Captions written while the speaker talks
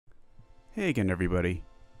Hey again everybody.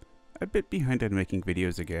 I'm a bit behind on making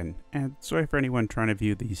videos again, and sorry for anyone trying to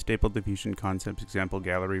view the Stable Diffusion concepts example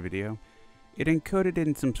gallery video. It encoded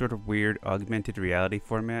in some sort of weird augmented reality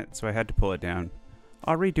format, so I had to pull it down.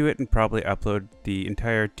 I'll redo it and probably upload the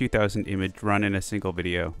entire 2000 image run in a single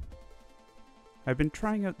video. I've been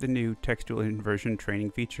trying out the new Textual Inversion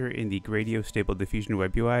training feature in the Gradio Stable Diffusion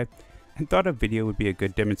WebUI, and thought a video would be a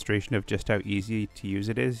good demonstration of just how easy to use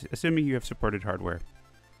it is, assuming you have supported hardware.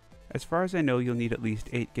 As far as I know, you'll need at least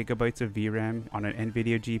 8 GB of VRAM on an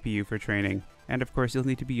NVIDIA GPU for training, and of course you'll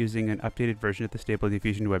need to be using an updated version of the Stable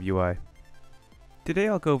Diffusion WebUI. Today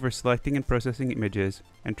I'll go over selecting and processing images,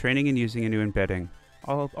 and training and using a new embedding.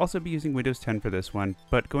 I'll also be using Windows 10 for this one,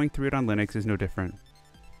 but going through it on Linux is no different.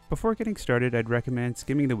 Before getting started, I'd recommend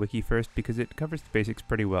skimming the wiki first because it covers the basics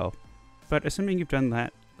pretty well. But assuming you've done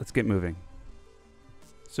that, let's get moving.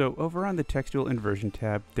 So over on the Textual Inversion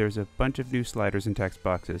tab, there's a bunch of new sliders and text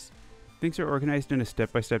boxes. Things are organized in a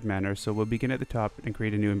step-by-step manner, so we'll begin at the top and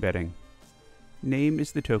create a new embedding. Name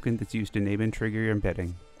is the token that's used to name and trigger your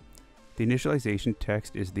embedding. The initialization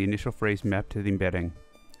text is the initial phrase mapped to the embedding.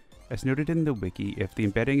 As noted in the wiki, if the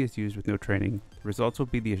embedding is used with no training, the results will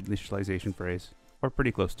be the initialization phrase, or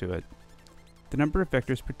pretty close to it. The number of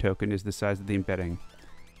vectors per token is the size of the embedding.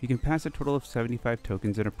 You can pass a total of 75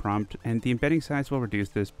 tokens in a prompt, and the embedding size will reduce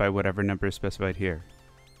this by whatever number is specified here.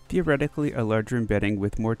 Theoretically, a larger embedding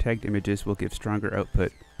with more tagged images will give stronger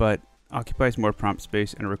output, but occupies more prompt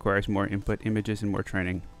space and requires more input images and more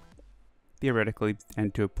training. Theoretically,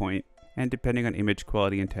 and to a point, and depending on image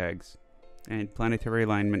quality and tags. And planetary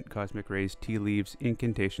alignment, cosmic rays, tea leaves,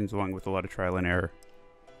 incantations, along with a lot of trial and error.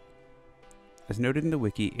 As noted in the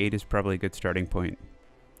wiki, 8 is probably a good starting point.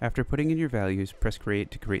 After putting in your values, press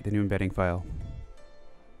create to create the new embedding file.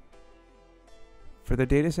 For the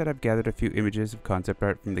dataset, I've gathered a few images of concept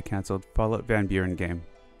art from the cancelled Fallout Van Buren game.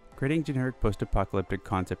 Creating generic post-apocalyptic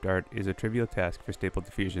concept art is a trivial task for Stable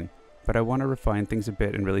Diffusion, but I want to refine things a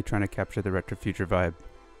bit and really trying to capture the retro future vibe.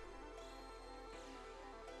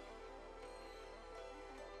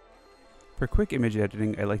 For quick image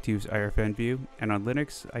editing, I like to use Van View, and on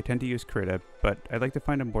Linux, I tend to use Krita, but I'd like to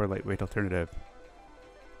find a more lightweight alternative.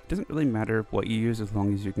 It doesn't really matter what you use as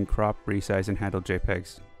long as you can crop, resize, and handle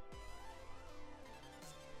JPEGs.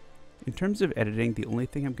 In terms of editing, the only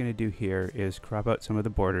thing I'm going to do here is crop out some of the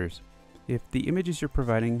borders. If the images you're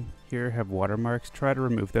providing here have watermarks, try to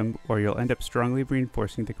remove them, or you'll end up strongly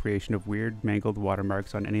reinforcing the creation of weird, mangled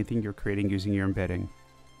watermarks on anything you're creating using your embedding.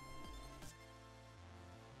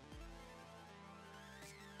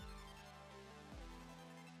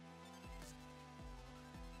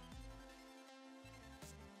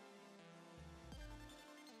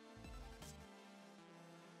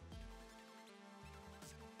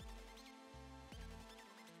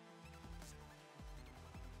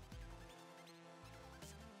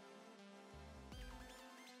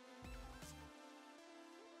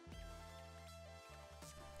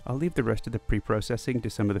 I'll leave the rest of the pre-processing to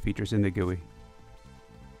some of the features in the GUI.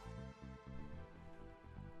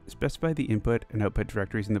 Specify the input and output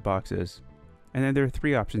directories in the boxes, and then there are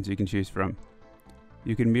 3 options you can choose from.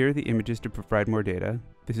 You can mirror the images to provide more data.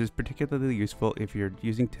 This is particularly useful if you're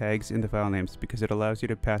using tags in the file names because it allows you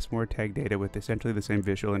to pass more tag data with essentially the same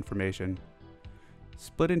visual information.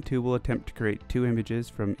 Split in 2 will attempt to create 2 images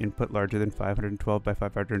from input larger than 512 by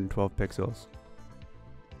 512 pixels.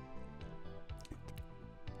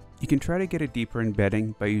 You can try to get a deeper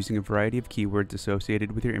embedding by using a variety of keywords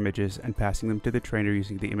associated with your images and passing them to the trainer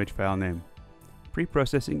using the image file name.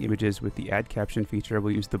 Pre-processing images with the add caption feature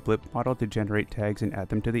will use the blip model to generate tags and add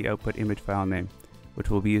them to the output image file name,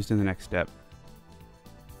 which will be used in the next step.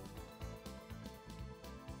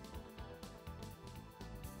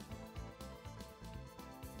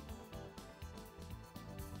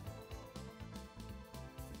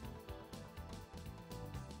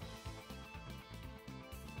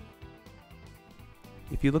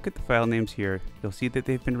 If you look at the file names here, you'll see that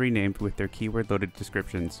they've been renamed with their keyword-loaded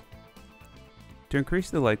descriptions. To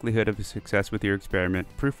increase the likelihood of success with your experiment,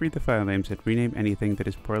 proofread the file names and rename anything that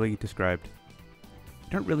is poorly described.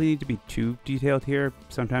 You don't really need to be too detailed here,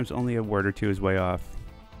 sometimes only a word or two is way off.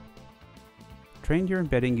 Train your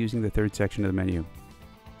embedding using the 3rd section of the menu.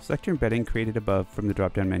 Select your embedding created above from the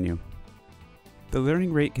drop-down menu. The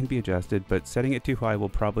learning rate can be adjusted, but setting it too high will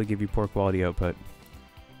probably give you poor quality output.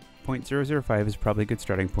 0.005 is probably a good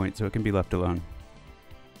starting point, so it can be left alone.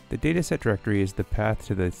 The dataset directory is the path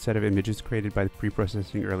to the set of images created by the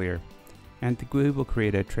pre-processing earlier, and the GUI will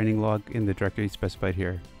create a training log in the directory specified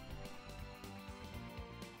here.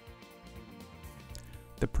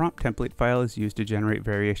 The prompt template file is used to generate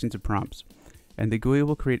variations of prompts, and the GUI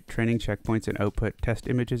will create training checkpoints and output test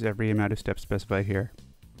images every amount of steps specified here.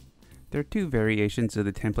 There are two variations of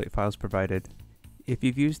the template files provided. If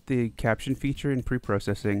you've used the caption feature in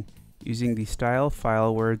pre-processing, using the style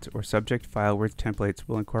file words or subject file words templates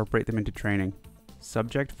will incorporate them into training.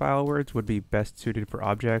 Subject file words would be best suited for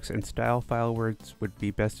objects, and style file words would be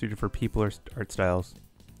best suited for people or art styles.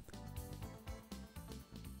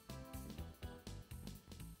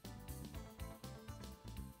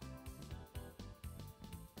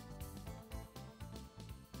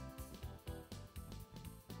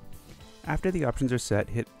 After the options are set,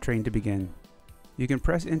 hit Train to begin. You can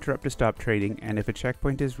press Interrupt to stop training, and if a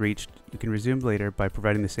checkpoint is reached, you can resume later by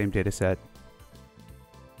providing the same data set.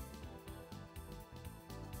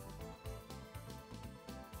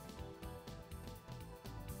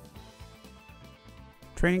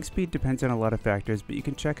 Training speed depends on a lot of factors, but you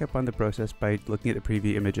can check up on the process by looking at the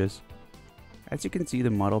preview images. As you can see, the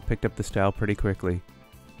model picked up the style pretty quickly,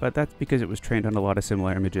 but that's because it was trained on a lot of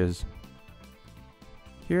similar images.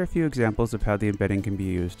 Here are a few examples of how the embedding can be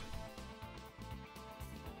used.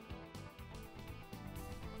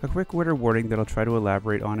 A quick word or warning that I'll try to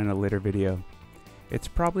elaborate on in a later video. It's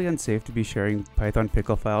probably unsafe to be sharing Python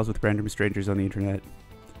pickle files with random strangers on the internet.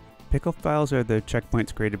 Pickle files are the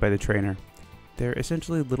checkpoints created by the trainer. They're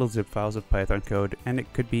essentially little zip files of Python code, and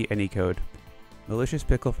it could be any code. Malicious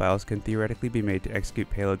pickle files can theoretically be made to execute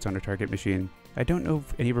payloads on a target machine. I don't know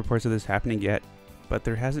of any reports of this happening yet, but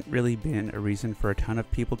there hasn't really been a reason for a ton of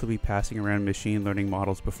people to be passing around machine learning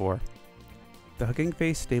models before. The Hugging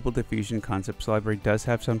Face Stable Diffusion concepts library does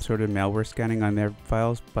have some sort of malware scanning on their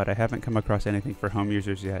files, but I haven't come across anything for home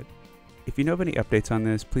users yet. If you know of any updates on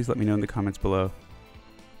this, please let me know in the comments below.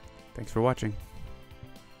 Thanks for watching.